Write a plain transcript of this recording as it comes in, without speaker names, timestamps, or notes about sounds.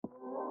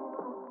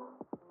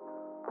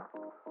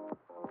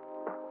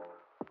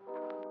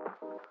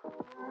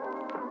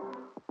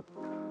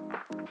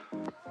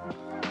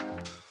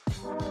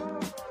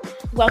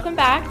Welcome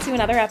back to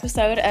another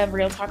episode of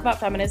Real Talk About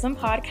Feminism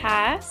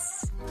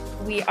podcast.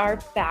 We are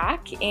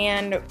back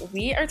and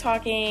we are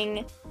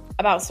talking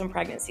about some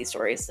pregnancy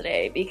stories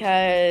today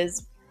because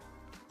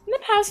in the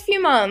past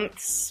few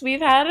months we've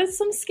had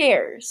some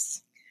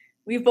scares.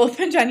 We've both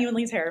been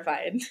genuinely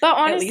terrified. But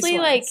honestly,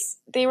 like,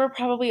 they were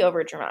probably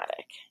over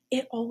dramatic.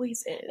 It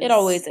always is. It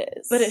always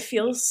is. But it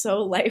feels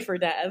so life or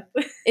death.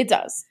 It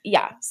does.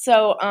 Yeah.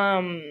 So,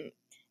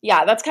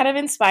 yeah, that's kind of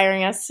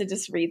inspiring us to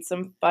just read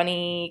some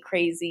funny,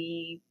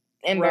 crazy,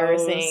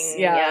 embarrassing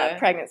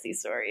pregnancy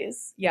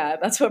stories. Yeah,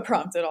 that's what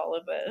prompted all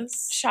of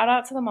this. Shout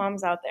out to the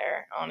moms out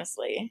there,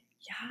 honestly.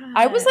 Yeah.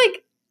 I was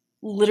like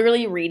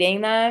literally reading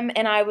them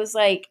and I was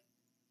like,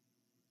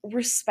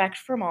 respect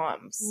for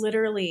moms.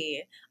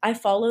 Literally. I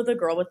follow the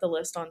girl with the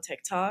list on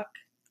TikTok.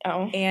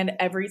 Oh. And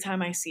every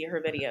time I see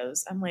her videos,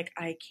 I'm like,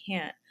 I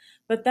can't.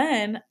 But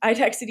then I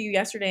texted you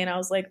yesterday and I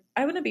was like,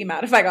 I wouldn't be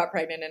mad if I got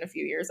pregnant in a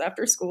few years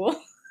after school.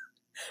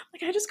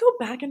 Like, I just go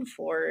back and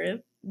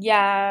forth.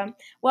 Yeah.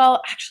 Well,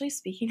 actually,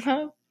 speaking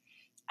of,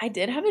 I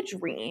did have a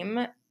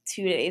dream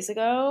 2 days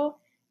ago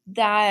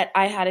that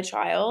I had a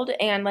child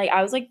and, like,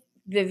 I was, like,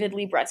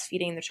 vividly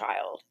breastfeeding the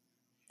child.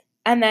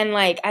 And then,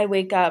 like, I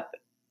wake up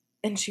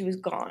and she was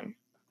gone.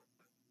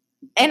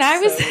 And I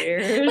was,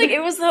 weird. Like,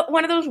 it was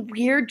one of those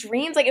weird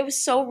dreams. Like, it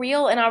was so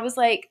real. And I was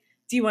like,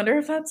 do you wonder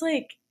if that's,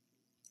 like,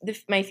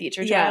 my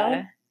future child?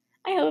 Yeah.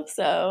 I hope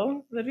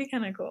so. That'd be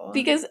kind of cool.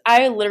 Because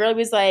I literally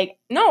was like,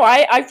 no,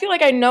 I feel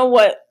like I know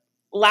what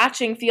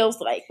latching feels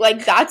like.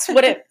 Like, that's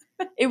what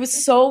it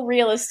was so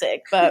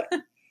realistic. But,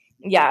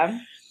 yeah.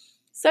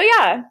 So,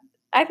 yeah,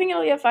 I think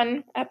it'll be a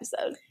fun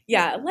episode.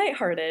 Yeah,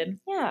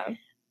 lighthearted. Yeah.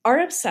 Our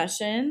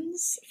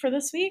obsessions for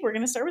this week, we're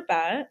going to start with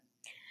that.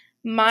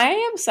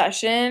 My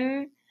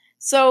obsession,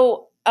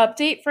 so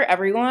update for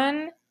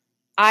everyone,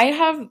 I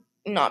haven't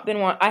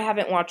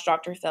watched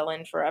Dr. Phil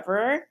in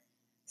forever.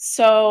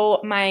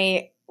 So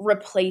my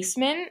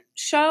replacement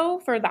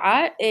show for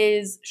that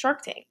is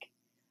Shark Tank.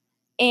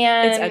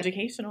 And it's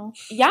educational.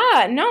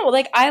 Yeah, no,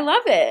 like I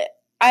love it.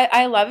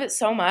 I love it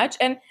so much.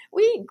 And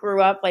we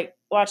grew up like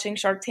watching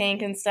Shark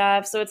Tank and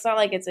stuff, so it's not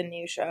like it's a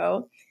new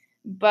show.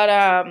 But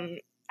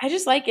I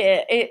just like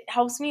it. It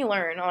helps me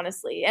learn,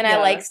 honestly. And I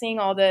like seeing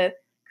all the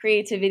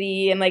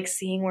creativity and like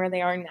seeing where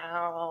they are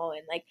now.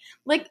 And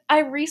like I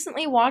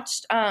recently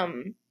watched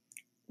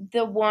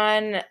the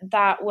one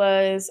that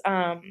was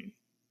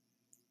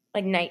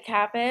like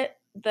Nightcap It,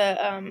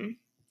 the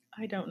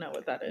I don't know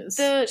what that is.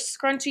 the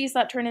scrunchies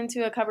that turn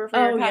into a cover for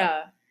your cup.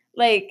 Yeah.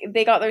 Like,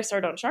 they got their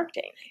start on Shark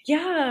Tank.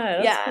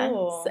 Yeah, that's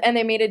cool. And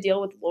they made a deal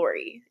with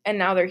Lori, and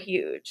now they're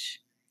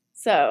huge.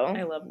 So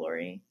I love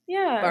Lori.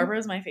 Yeah.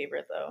 Barbara's my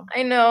favorite, though.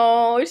 I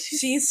know.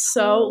 She's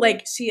so,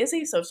 like, she is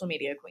a social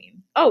media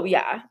queen. Oh,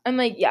 yeah. And,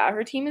 like, yeah,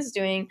 her team is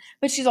doing,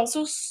 but she's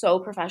also so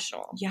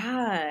professional.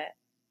 Yeah.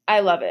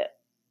 I love it.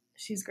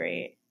 She's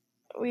great.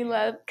 We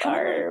love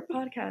Barb.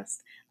 Podcast.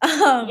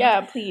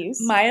 Yeah, please.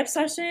 My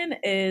obsession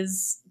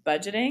is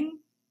budgeting.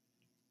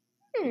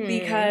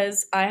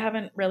 Because I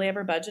haven't really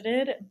ever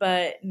budgeted,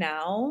 but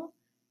now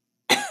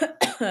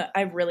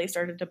I've really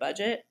started to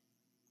budget.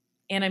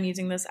 And I'm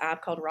using this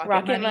app called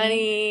Rocket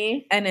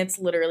Money. And it's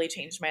literally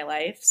changed my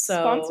life. So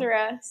sponsor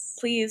us.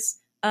 Please.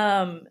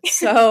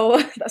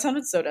 So that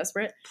sounded so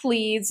desperate.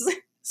 Please.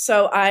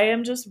 So I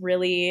am just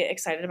really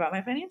excited about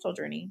my financial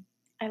journey.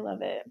 I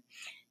love it.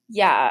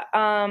 Yeah.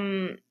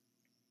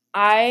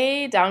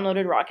 I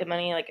downloaded Rocket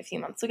Money like a few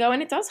months ago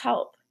and it does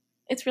help.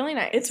 It's really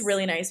nice. It's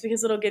really nice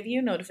because it'll give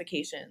you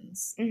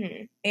notifications.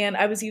 Mm-hmm. And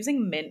I was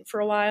using Mint for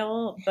a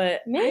while,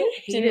 but Mint I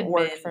hated didn't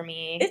work Mint. For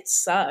me. It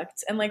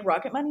sucked. And like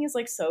Rocket Money is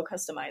like so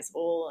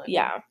customizable. And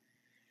yeah.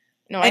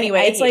 No. Anyway,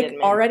 I it's like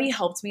Mint. Already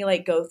helped me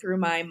like go through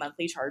my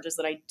monthly charges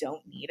that I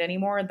don't need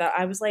anymore. That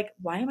I was like,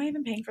 why am I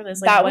even paying for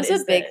this? Like, that was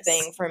a big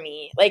thing for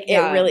me. Like it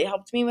really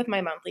helped me with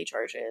my monthly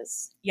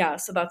charges. Yeah.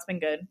 So that's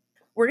been good.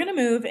 We're gonna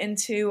move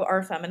into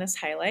our feminist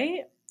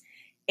highlight,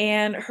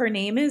 and her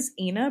name is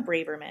Ina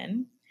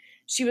Braverman.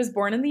 She was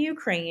born in the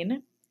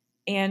Ukraine,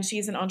 and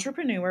she's an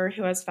entrepreneur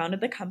who has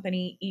founded the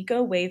company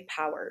Eco Wave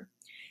Power.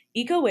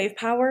 Eco Wave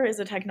Power is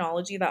a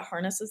technology that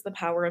harnesses the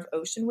power of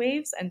ocean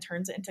waves and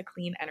turns it into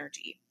clean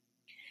energy.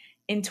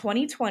 In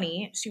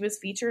 2020, she was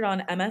featured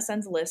on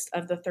MSN's list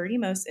of the 30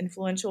 most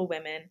influential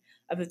women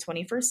of the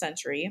 21st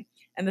century,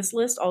 and this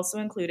list also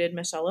included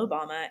Michelle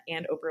Obama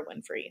and Oprah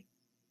Winfrey.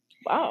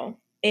 Wow.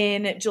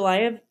 In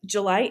July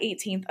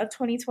 18th of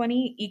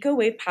 2020, Eco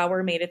Wave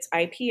Power made its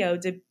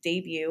IPO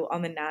debut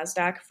on the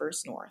NASDAQ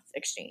First North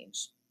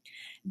exchange.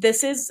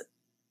 This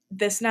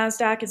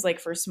NASDAQ is like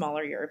for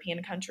smaller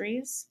European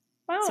countries.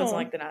 Wow. So it's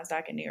like the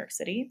NASDAQ in New York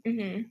City.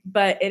 Mm-hmm.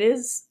 But it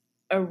is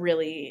a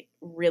really,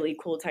 really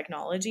cool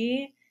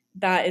technology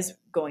that is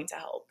going to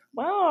help.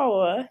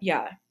 Wow.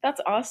 Yeah.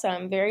 That's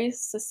awesome. Very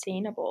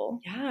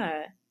sustainable.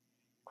 Yeah.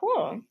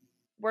 Cool.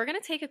 We're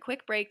going to take a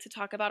quick break to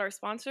talk about our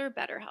sponsor,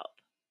 BetterHelp.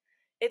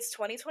 It's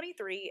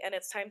 2023, and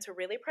it's time to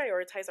really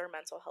prioritize our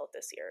mental health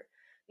this year.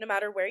 No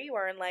matter where you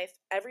are in life,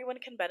 everyone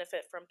can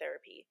benefit from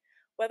therapy.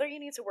 Whether you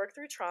need to work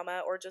through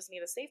trauma or just need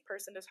a safe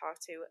person to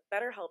talk to,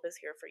 BetterHelp is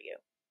here for you.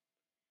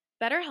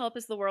 BetterHelp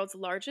is the world's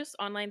largest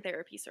online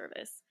therapy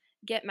service.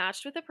 Get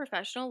matched with a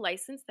professional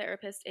licensed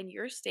therapist in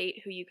your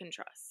state who you can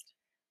trust.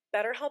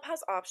 BetterHelp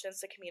has options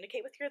to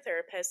communicate with your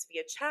therapist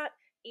via chat,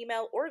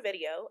 email, or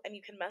video, and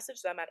you can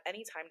message them at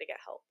any time to get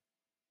help.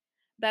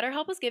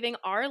 BetterHelp is giving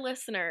our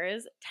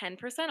listeners 10%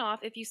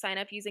 off if you sign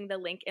up using the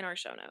link in our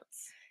show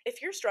notes.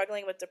 If you're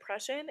struggling with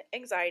depression,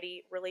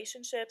 anxiety,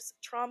 relationships,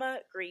 trauma,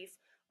 grief,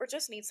 or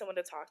just need someone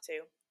to talk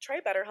to, try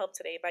BetterHelp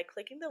today by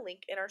clicking the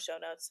link in our show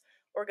notes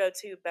or go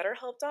to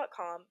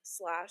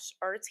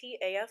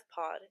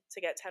betterhelp.com/RTAFpod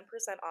to get 10%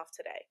 off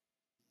today.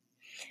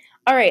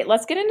 All right,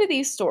 let's get into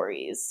these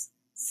stories.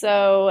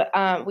 So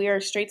we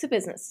are straight to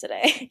business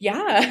today.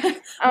 Yeah.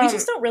 We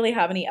just don't really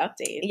have any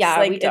updates. Yeah,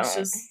 like, we don't. It's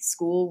just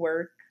school,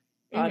 work,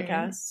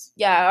 podcasts.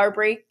 Yeah, our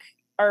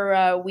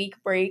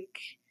week break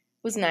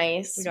was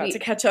nice. We got to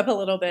catch up a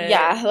little bit.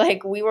 Yeah,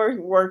 like we were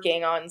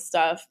working on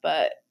stuff,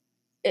 but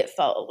it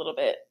felt a little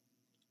bit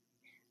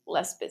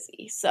less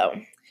busy. So,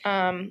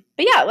 but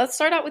yeah, let's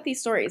start out with these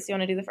stories. Do you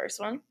want to do the first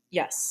one?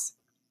 Yes.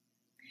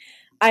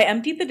 I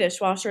emptied the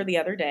dishwasher the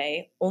other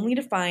day, only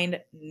to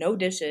find no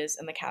dishes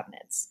in the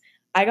cabinets.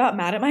 I got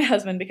mad at my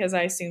husband because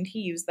I assumed he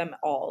used them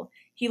all.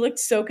 He looked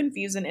so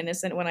confused and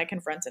innocent when I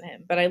confronted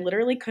him, but I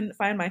literally couldn't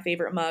find my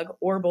favorite mug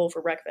or bowl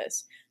for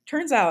breakfast.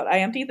 Turns out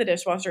I emptied the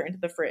dishwasher into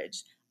the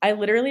fridge. I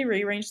literally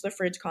rearranged the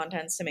fridge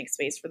contents to make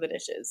space for the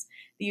dishes.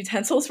 The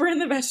utensils were in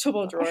the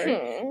vegetable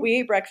drawer. We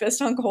ate breakfast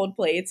on cold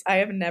plates. I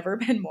have never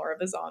been more of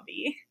a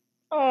zombie.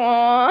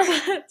 Aww.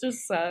 It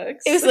just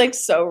sucks. It was like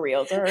so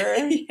real to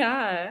her.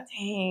 Yeah.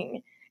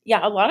 Dang.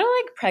 Yeah, a lot of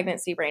like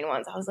pregnancy brain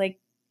ones. I was like,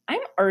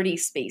 I'm already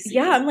spacey.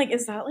 Yeah, I'm like,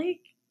 is that like,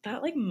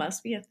 that like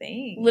must be a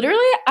thing. Literally,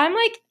 I'm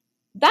like,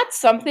 that's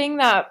something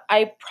that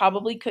I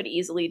probably could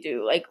easily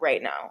do like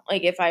right now.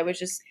 Like if I was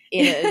just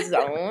in a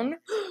zone.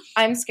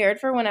 I'm scared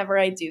for whenever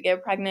I do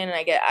get pregnant and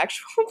I get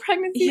actual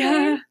pregnancy.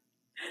 Yeah. Pain.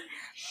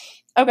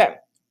 Okay.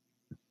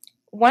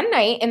 One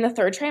night in the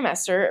 3rd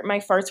trimester, my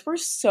farts were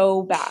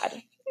so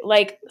bad.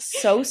 Like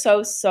so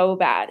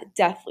bad.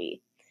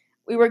 Deathly.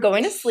 We were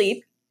going to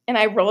sleep and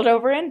I rolled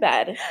over in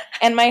bed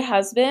and my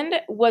husband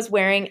was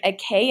wearing a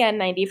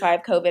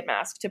KN95 COVID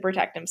mask to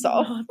protect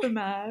himself. Not the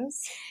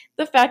mask.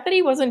 The fact that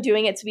he wasn't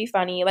doing it to be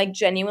funny, like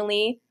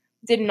genuinely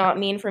did not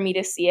mean for me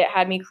to see it,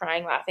 had me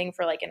crying laughing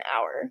for like an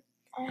hour.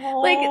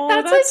 Oh, Like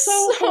that's like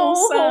so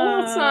wholesome.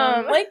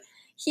 wholesome. Like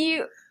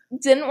he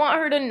didn't want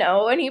her to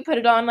know and he put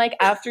it on like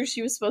after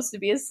she was supposed to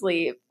be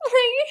asleep.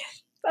 Like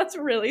that's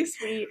really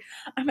sweet.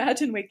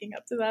 Imagine waking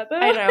up to that though.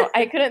 I know.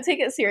 I couldn't take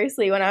it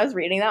seriously when I was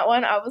reading that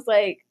one. I was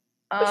like,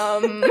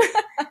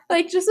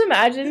 like just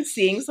imagine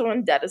seeing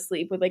someone dead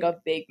asleep with like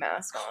a big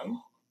mask on.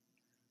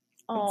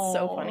 It's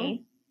so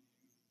funny.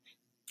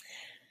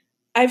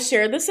 I've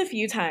shared this a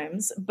few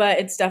times, but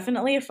it's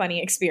definitely a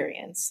funny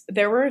experience.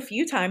 There were a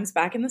few times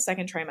back in the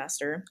 2nd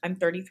trimester, I'm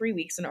 33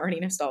 weeks and already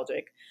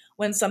nostalgic,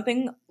 when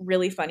something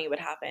really funny would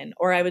happen,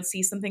 or I would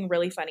see something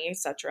really funny,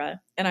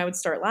 etc., and I would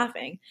start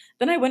laughing.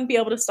 Then I wouldn't be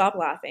able to stop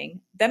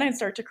laughing. Then I'd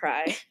start to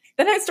cry.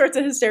 Then I'd start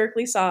to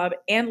hysterically sob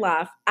and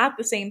laugh at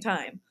the same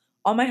time.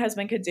 All my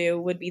husband could do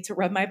would be to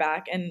rub my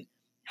back and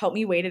help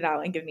me wait it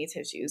out and give me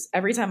tissues.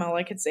 Every time all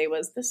I could say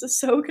was, "This is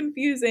so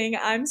confusing.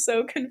 I'm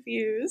so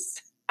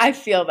confused." I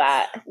feel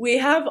that. We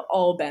have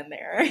all been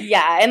there.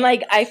 Yeah, and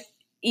like I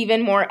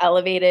even more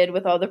elevated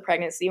with all the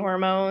pregnancy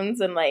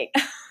hormones and like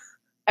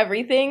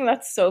everything.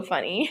 That's so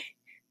funny.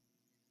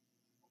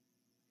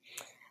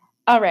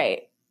 All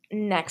right,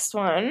 next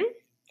one.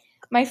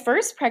 My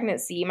first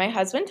pregnancy, my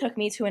husband took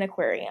me to an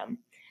aquarium.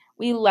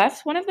 We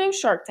left one of those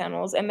shark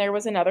tunnels and there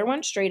was another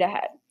one straight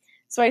ahead.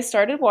 So I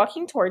started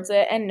walking towards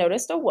it and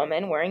noticed a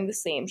woman wearing the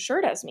same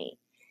shirt as me.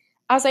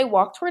 As I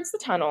walk towards the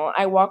tunnel,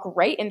 I walk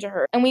right into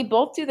her, and we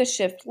both do the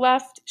shift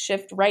left,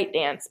 shift right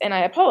dance, and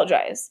I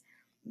apologize.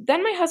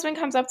 Then my husband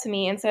comes up to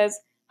me and says,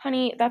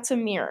 "Honey, that's a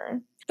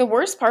mirror." The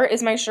worst part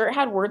is my shirt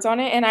had words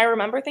on it, and I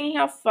remember thinking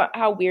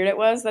how weird it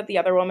was that the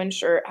other woman's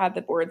shirt had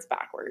the words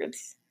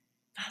backwards.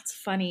 That's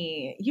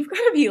funny. You've got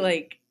to be,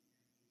 like,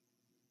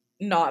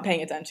 not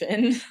paying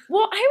attention.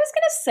 Well, I was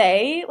going to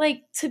say,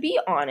 like, to be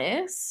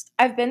honest,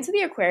 I've been to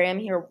the aquarium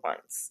here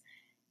once,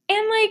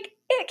 and, like,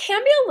 it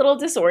can be a little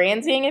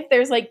disorienting if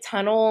there's like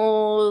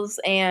tunnels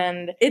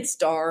and it's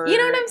dark. You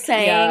know what I'm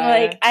saying? Yeah.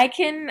 Like I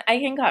can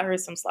cut her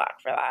some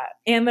slack for that.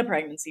 And the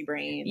pregnancy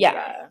brain.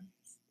 Yeah.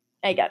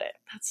 I get it.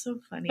 That's so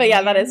funny. But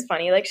yeah, that is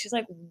funny. Like she's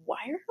like, why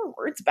are her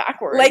words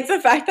backwards? Like the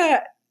fact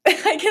that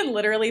I can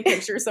literally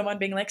picture someone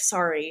being like,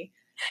 "Sorry."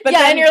 But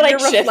yeah, then and you're like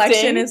your reflection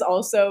shifting. is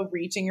also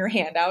reaching your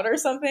hand out or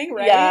something,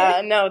 right?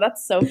 Yeah, no,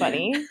 that's so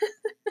funny.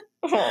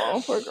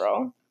 Oh, poor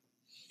girl.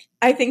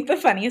 I think the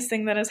funniest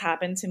thing that has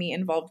happened to me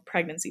involved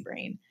pregnancy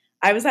brain.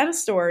 I was at a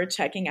store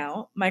checking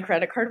out. My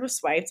credit card was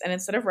swiped, and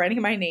instead of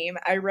writing my name,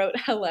 I wrote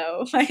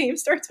hello. My name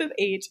starts with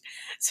H.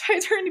 So I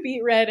turned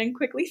beet red and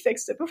quickly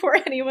fixed it before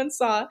anyone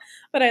saw,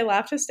 but I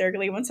laughed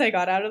hysterically once I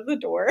got out of the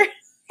door.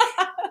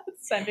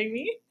 Sending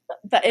me.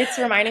 It's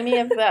reminding me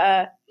of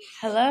the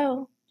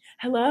hello.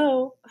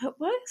 Hello.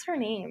 What is her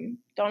name?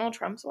 Donald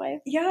Trump's wife?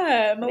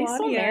 Yeah, Are they still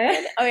Melania.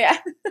 married? Oh, yeah.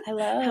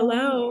 Hello.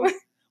 Hello.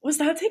 Was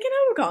that taken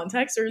out of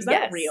context or is that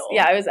Yes. real?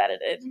 Yeah, it was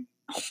edited.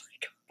 Oh my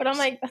god. But I'm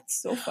like, that's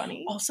so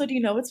funny. Also, do you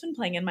know what's been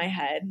playing in my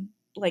head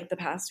like the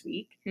past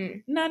week? Hmm.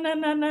 No.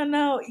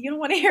 You don't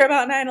want to hear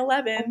about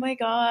 9/11. Oh my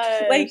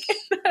god. Like,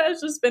 that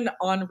has just been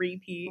on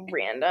repeat.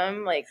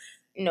 Random. Like,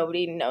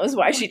 nobody knows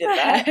why she did What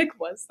the that. heck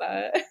was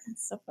that?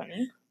 It's so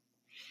funny.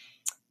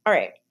 All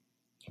right.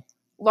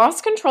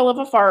 Lost control of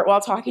a fart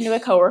while talking to a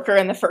coworker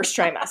in the first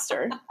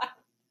trimester.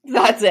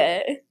 That's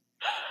it.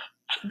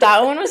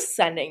 That one was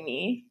sending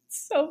me.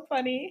 So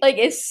funny. Like,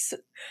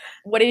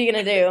 what are you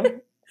going to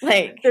do?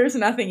 Like, There's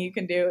nothing you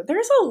can do.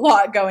 There's a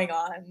lot going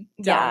on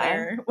down Yeah.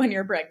 there when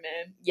you're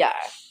pregnant. yeah.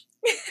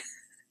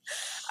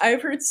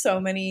 I've heard so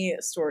many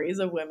stories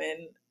of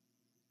women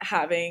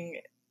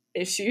having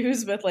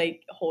issues with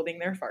like holding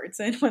their farts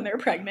in when they're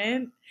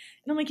pregnant. And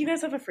I'm like, you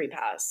guys have a free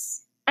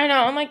pass. I know.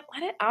 I'm like,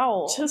 let it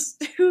out.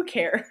 Just who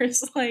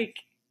cares? Like,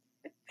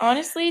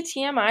 Honestly,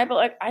 TMI, but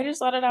like, I just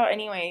let it out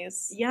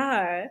anyways.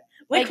 yeah.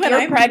 Like, when you're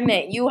I'm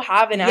pregnant. You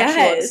have an actual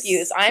Yes.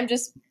 excuse. I'm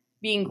just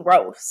being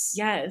gross.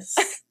 Yes.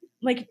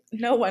 Like,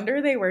 no wonder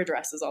they wear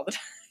dresses all the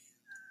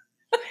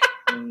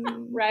time,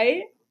 Mm,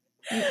 right?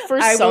 For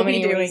I so will be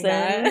many doing reasons.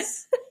 that.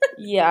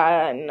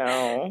 Yeah,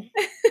 no.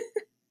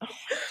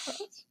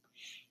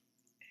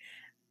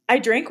 I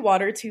drank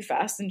water too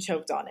fast and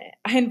choked on it.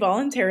 I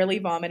involuntarily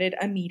vomited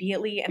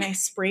immediately and I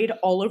sprayed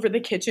all over the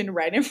kitchen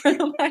right in front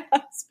of my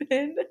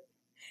husband.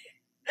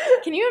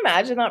 Can you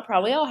imagine that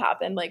probably all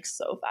happened like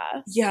so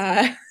fast?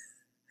 Yeah.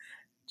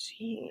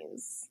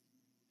 Jeez.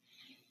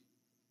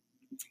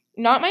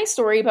 Not my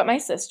story, but my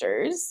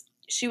sister's.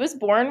 She was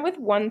born with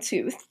one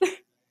tooth.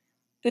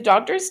 The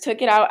doctors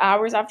took it out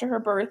hours after her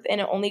birth,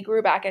 and it only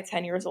grew back at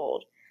 10 years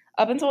old.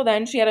 Up until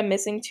then, she had a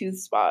missing tooth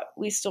spot.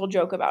 We still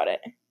joke about it.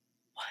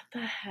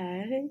 What the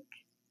heck?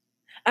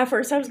 At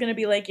first I was going to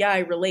be like, yeah, I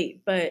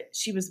relate, but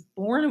she was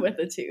born with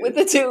a tooth. With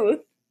a tooth.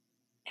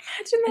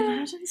 Imagine that.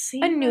 Imagine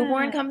seeing A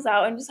newborn that. comes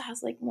out and just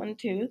has like one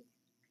tooth.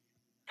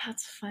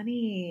 That's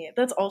funny.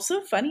 That's also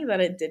funny that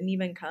it didn't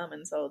even come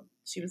until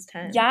she was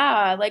 10.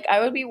 Yeah, like I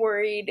would be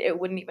worried it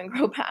wouldn't even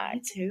grow Me back.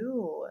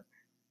 too.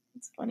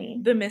 It's funny.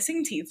 The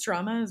missing teeth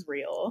trauma is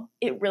real.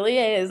 It really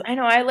is. I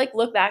know. I like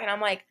look back and I'm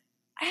like,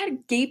 I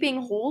had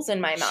gaping holes in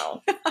my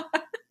mouth.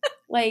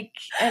 Like,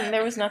 and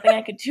there was nothing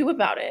I could do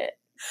about it.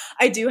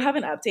 I do have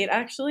an update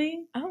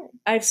actually. Oh.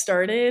 I've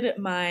started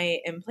my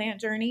implant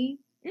journey.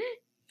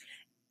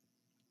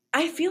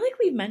 I feel like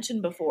we've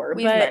mentioned before,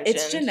 We've but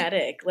it's mentioned.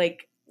 genetic.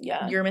 Like,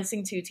 Yeah. you're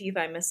missing 2 teeth,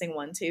 I'm missing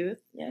 1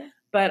 tooth. Yeah.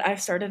 But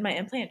I've started my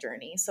implant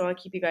journey, so I'll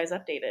keep you guys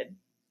updated.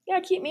 Yeah,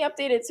 keep me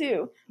updated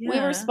too. We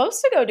Yeah. were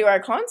supposed to go do our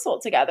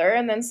consult together,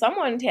 and then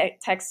someone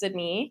texted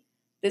me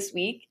this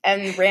week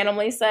and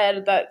randomly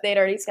said that they'd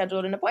already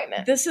scheduled an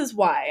appointment. This is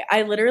why.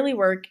 I literally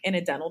work in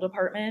a dental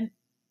department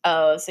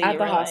Oh, so at you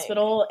the were like-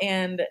 hospital,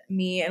 and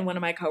me and one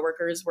of my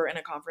coworkers were in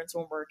a conference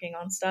room working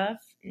on stuff,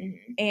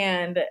 Mhm.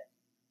 and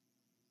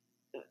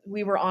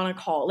we were on a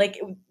call. Like,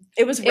 it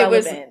was It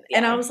was- relevant.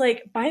 And yeah. I was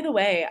like, by the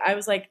way, I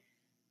was like,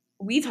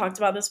 we talked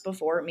about this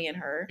before, me and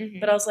her, Mhm.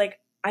 but I was like,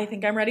 I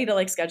think I'm ready to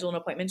like schedule an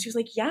appointment. She was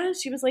like, yeah.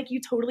 She was like,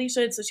 you totally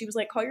should. So she was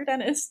like, call your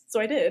dentist. So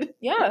I did.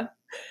 Yeah.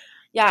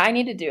 Yeah, I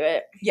need to do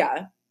it.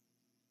 Yeah.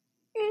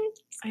 I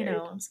Scared.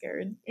 know. I'm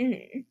scared.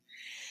 Mhm.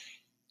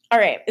 All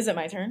right. Is it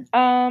my turn?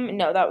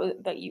 No,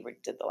 that you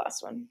did the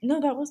last one. No,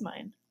 that was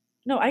mine.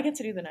 No, I get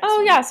to do the next Oh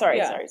one. yeah,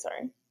 sorry.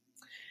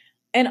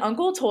 An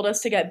uncle told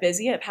us to get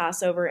busy at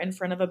Passover in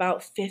front of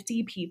about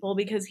 50 people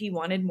because he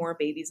wanted more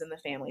babies in the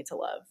family to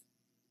love.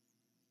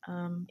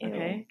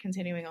 Okay, Ew.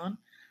 continuing on.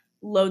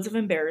 Loads of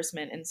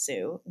embarrassment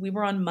ensue. We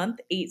were on month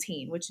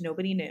 18, which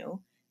nobody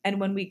knew. And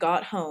when we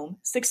got home,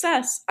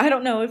 success. I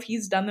don't know if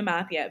he's done the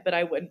math yet, but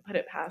I wouldn't put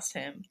it past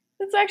him.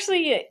 That's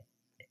actually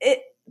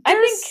It. I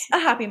There's think- a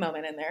happy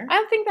moment in there,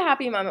 I think the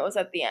happy moment was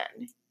at the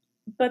end.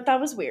 but that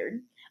was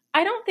weird.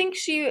 I don't think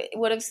she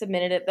would have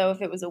submitted it though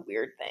if it was a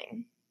weird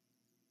thing.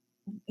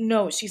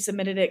 No, she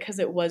submitted it because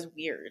it was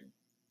weird.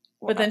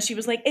 But then she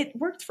was like, it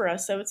worked for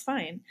us, so it's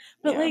fine.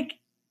 But Yeah. like,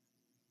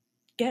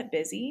 get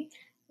busy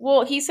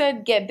Well, he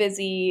said get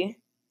busy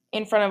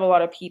in front of a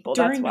lot of people.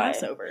 during That's why.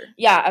 Passover.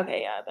 Yeah,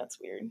 okay, yeah, that's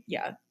weird.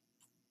 Yeah.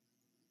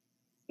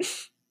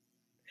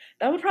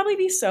 That would probably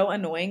be so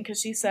annoying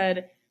because she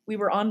said we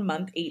were on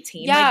month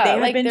 18. Yeah, like they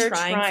had like, been they're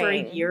trying for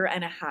a trying. year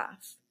and a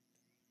half.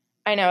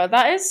 I know.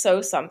 That is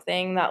so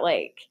something that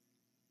like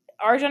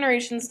our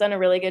generation's done a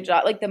really good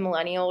job, like the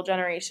millennial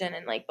generation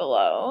and like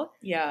below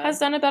Yeah. has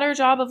done a better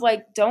job of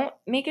like don't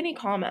make any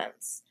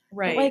comments.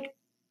 Right. But, like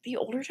the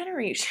older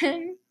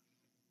generation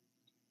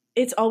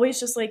it's always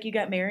just like you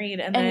get married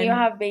and then you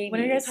have babies.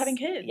 when are you guys having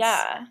kids?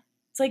 Yeah.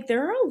 It's like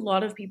there are a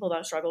lot of people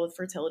that struggle with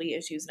fertility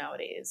issues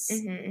nowadays.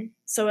 Mm-hmm.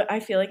 So I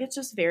feel like it's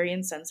just very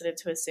insensitive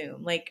to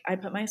assume. Like I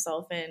put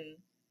myself in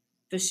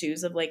the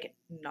shoes of like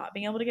not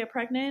being able to get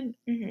pregnant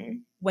Mm-hmm.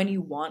 when you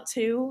want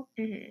to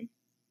Mm-hmm.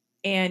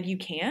 and you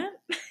can't.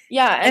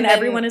 Yeah, And then-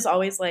 everyone is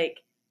always like,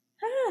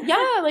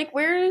 yeah, like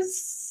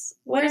where's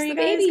when are the you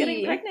guys baby?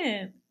 getting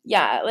pregnant?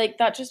 Yeah, like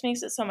that just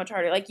makes it so much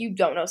harder. Like you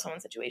don't know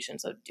someone's situation,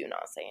 so do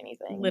not say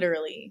anything.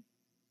 Literally.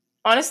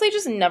 Honestly,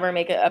 just never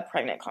make a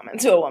pregnant comment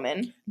to a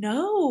woman.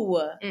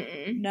 No.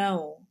 Mm-mm.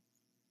 No.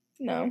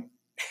 No.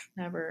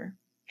 Never.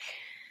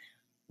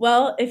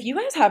 Well, if you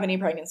guys have any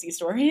pregnancy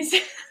stories,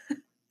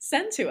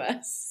 send to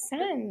us.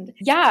 Send.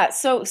 Yeah,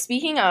 so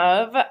speaking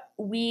of,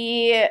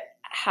 we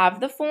have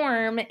the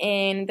form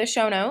in the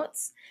show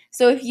notes.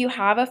 So if you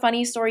have a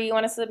funny story you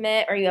want to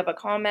submit, or you have a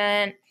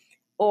comment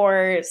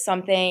or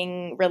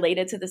something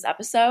related to this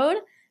episode,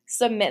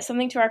 submit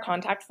something to our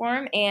contact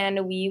form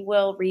and we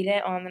will read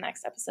it on the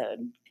next episode.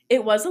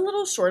 It was a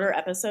little shorter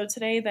episode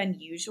today than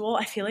usual.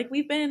 I feel like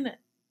we've been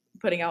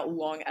putting out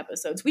long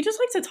episodes. We just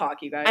like to talk,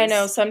 you guys. I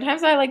know.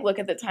 Sometimes I look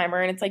at the timer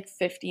and it's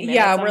 50 minutes.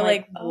 Yeah, we're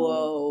like,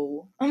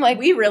 whoa. I'm like,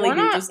 we really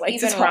do just like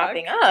to talk.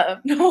 Wrapping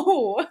up.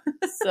 No.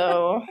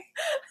 So,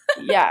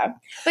 yeah.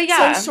 But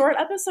yeah. So short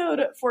episode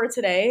for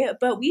today,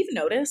 but we've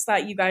noticed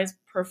that you guys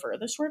prefer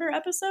the shorter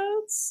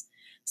episodes.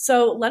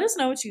 So let us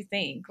know what you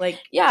think.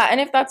 Yeah, and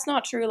if that's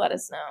not true, let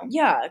us know.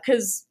 Yeah,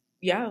 because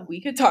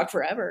we could talk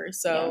forever.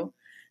 So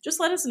just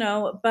let us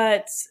know.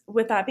 But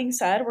with that being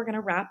said, we're going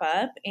to wrap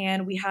up,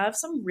 and we have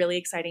some really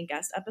exciting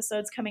guest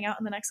episodes coming out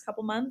in the next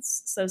couple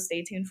months. So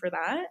stay tuned for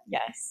that.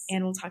 Yes.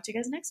 And we'll talk to you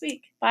guys next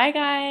week. Bye,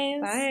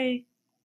 guys. Bye.